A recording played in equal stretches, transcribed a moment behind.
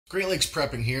Great Lakes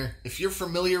Prepping here. If you're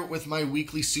familiar with my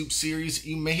weekly soup series,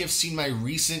 you may have seen my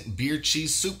recent beer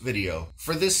cheese soup video.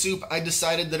 For this soup, I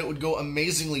decided that it would go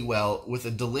amazingly well with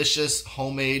a delicious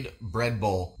homemade bread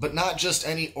bowl, but not just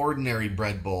any ordinary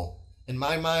bread bowl. In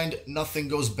my mind, nothing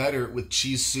goes better with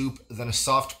cheese soup than a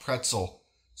soft pretzel.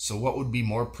 So what would be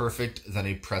more perfect than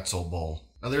a pretzel bowl?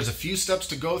 Now there's a few steps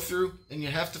to go through, and you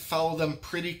have to follow them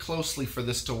pretty closely for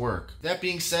this to work. That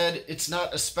being said, it's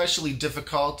not especially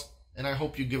difficult, and I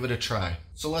hope you give it a try.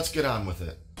 So let's get on with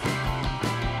it.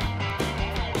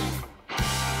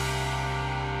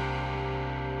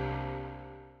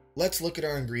 Let's look at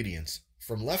our ingredients.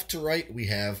 From left to right, we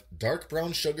have dark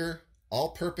brown sugar,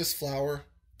 all-purpose flour,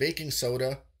 baking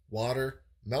soda, water,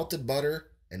 melted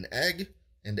butter, an egg,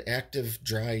 and active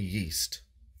dry yeast.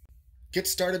 Get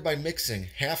started by mixing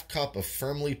half cup of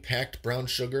firmly packed brown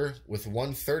sugar with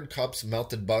 1/3 cups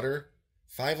melted butter,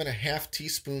 5½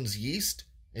 teaspoons yeast,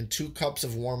 and 2 cups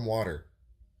of warm water.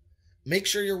 Make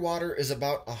sure your water is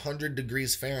about 100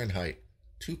 degrees Fahrenheit.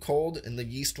 Too cold and the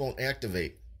yeast won't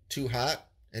activate. Too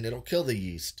hot and it'll kill the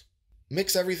yeast.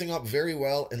 Mix everything up very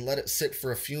well and let it sit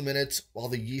for a few minutes while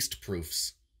the yeast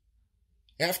proofs.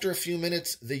 After a few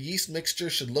minutes, the yeast mixture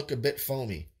should look a bit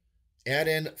foamy. Add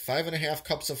in 5½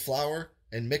 cups of flour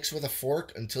and mix with a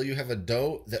fork until you have a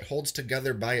dough that holds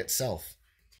together by itself.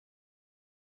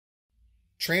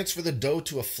 Transfer the dough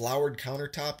to a floured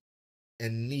countertop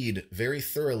and knead very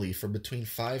thoroughly for between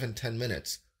 5 and 10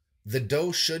 minutes. The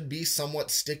dough should be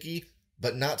somewhat sticky,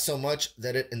 but not so much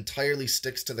that it entirely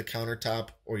sticks to the countertop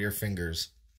or your fingers.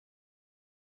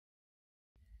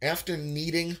 After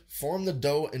kneading, form the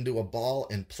dough into a ball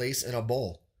and place in a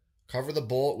bowl. Cover the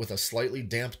bowl with a slightly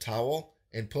damp towel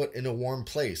and put in a warm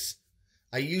place.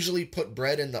 I usually put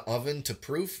bread in the oven to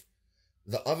proof.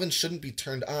 The oven shouldn't be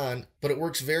turned on, but it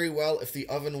works very well if the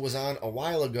oven was on a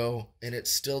while ago and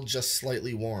it's still just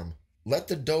slightly warm. Let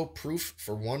the dough proof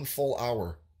for 1 full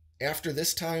hour. After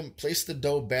this time, place the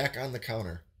dough back on the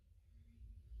counter.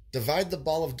 Divide the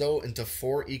ball of dough into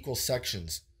 4 equal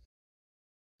sections.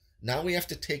 Now we have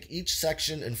to take each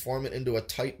section and form it into a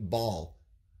tight ball.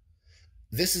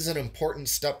 This is an important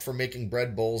step for making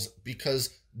bread bowls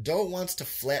because dough wants to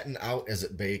flatten out as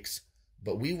it bakes,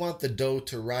 but we want the dough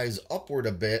to rise upward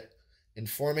a bit, and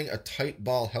forming a tight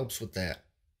ball helps with that.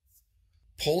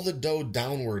 Pull the dough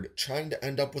downward, trying to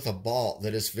end up with a ball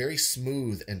that is very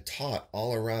smooth and taut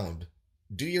all around.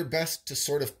 Do your best to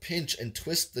sort of pinch and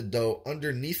twist the dough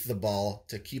underneath the ball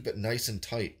to keep it nice and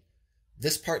tight.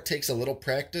 This part takes a little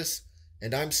practice,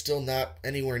 and I'm still not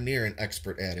anywhere near an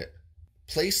expert at it.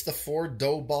 Place the 4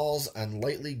 dough balls on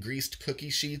lightly greased cookie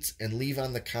sheets and leave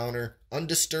on the counter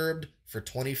undisturbed for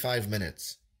 25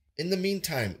 minutes. In the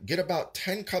meantime, get about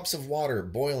 10 cups of water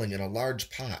boiling in a large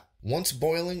pot. Once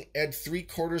boiling, add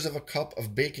 3/4 cup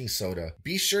of baking soda.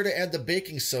 Be sure to add the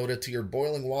baking soda to your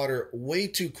boiling water way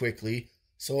too quickly,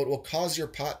 so it will cause your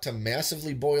pot to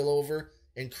massively boil over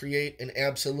and create an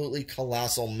absolutely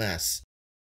colossal mess.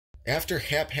 After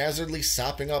haphazardly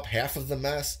sopping up half of the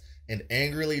mess and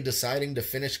angrily deciding to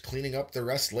finish cleaning up the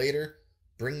rest later,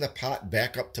 bring the pot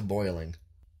back up to boiling.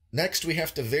 Next, we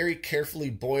have to very carefully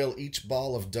boil each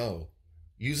ball of dough.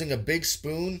 Using a big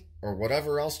spoon, or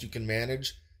whatever else you can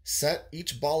manage, set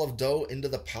each ball of dough into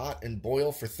the pot and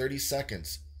boil for 30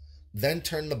 seconds. Then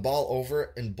turn the ball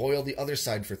over and boil the other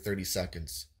side for 30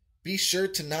 seconds. Be sure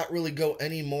to not really go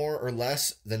any more or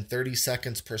less than 30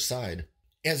 seconds per side.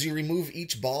 As you remove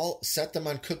each ball, set them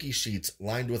on cookie sheets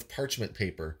lined with parchment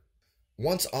paper.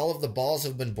 Once all of the balls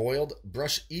have been boiled,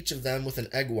 brush each of them with an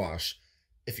egg wash.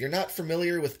 If you're not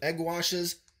familiar with egg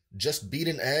washes, just beat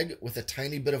an egg with a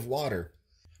tiny bit of water.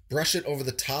 Brush it over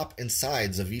the top and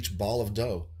sides of each ball of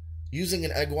dough. Using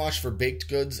an egg wash for baked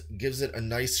goods gives it a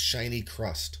nice shiny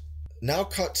crust. Now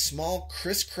cut small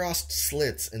crisscrossed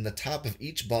slits in the top of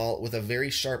each ball with a very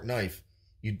sharp knife.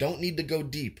 You don't need to go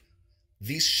deep.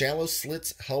 These shallow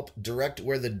slits help direct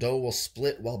where the dough will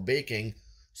split while baking,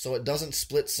 so it doesn't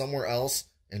split somewhere else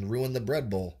and ruin the bread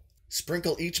bowl.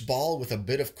 Sprinkle each ball with a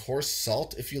bit of coarse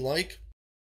salt if you like.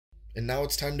 And now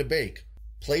it's time to bake.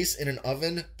 Place in an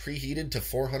oven preheated to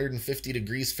 450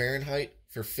 degrees Fahrenheit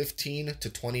for 15 to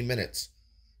 20 minutes.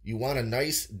 You want a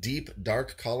nice, deep,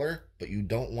 dark color, but you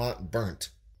don't want burnt.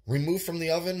 Remove from the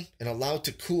oven and allow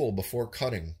to cool before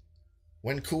cutting.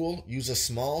 When cool, use a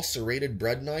small serrated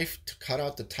bread knife to cut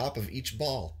out the top of each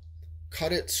ball.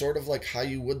 Cut it sort of like how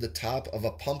you would the top of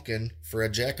a pumpkin for a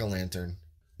jack-o'-lantern.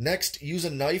 Next, use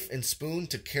a knife and spoon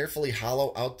to carefully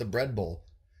hollow out the bread bowl.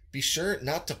 Be sure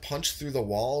not to punch through the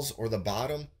walls or the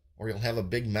bottom, or you'll have a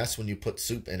big mess when you put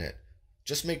soup in it.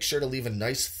 Just make sure to leave a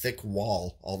nice thick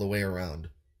wall all the way around.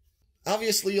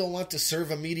 Obviously, you'll want to serve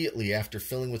immediately after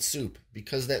filling with soup,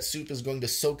 because that soup is going to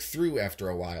soak through after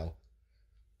a while.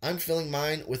 I'm filling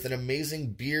mine with an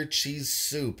amazing beer cheese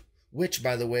soup, which,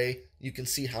 by the way, you can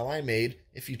see how I made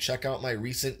if you check out my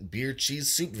recent beer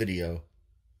cheese soup video.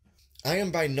 I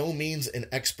am by no means an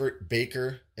expert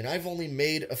baker, and I've only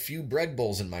made a few bread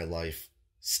bowls in my life.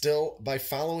 Still, by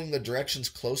following the directions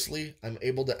closely, I'm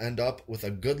able to end up with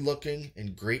a good-looking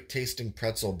and great-tasting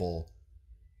pretzel bowl.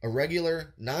 A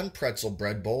regular, non-pretzel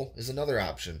bread bowl is another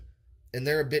option, and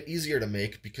they're a bit easier to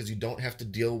make because you don't have to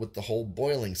deal with the whole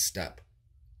boiling step.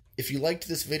 If you liked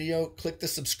this video, click the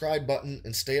subscribe button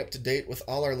and stay up to date with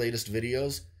all our latest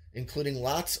videos, including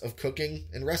lots of cooking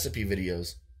and recipe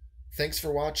videos. Thanks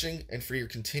for watching and for your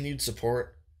continued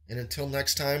support, and until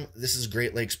next time, this is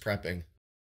Great Lakes Prepping.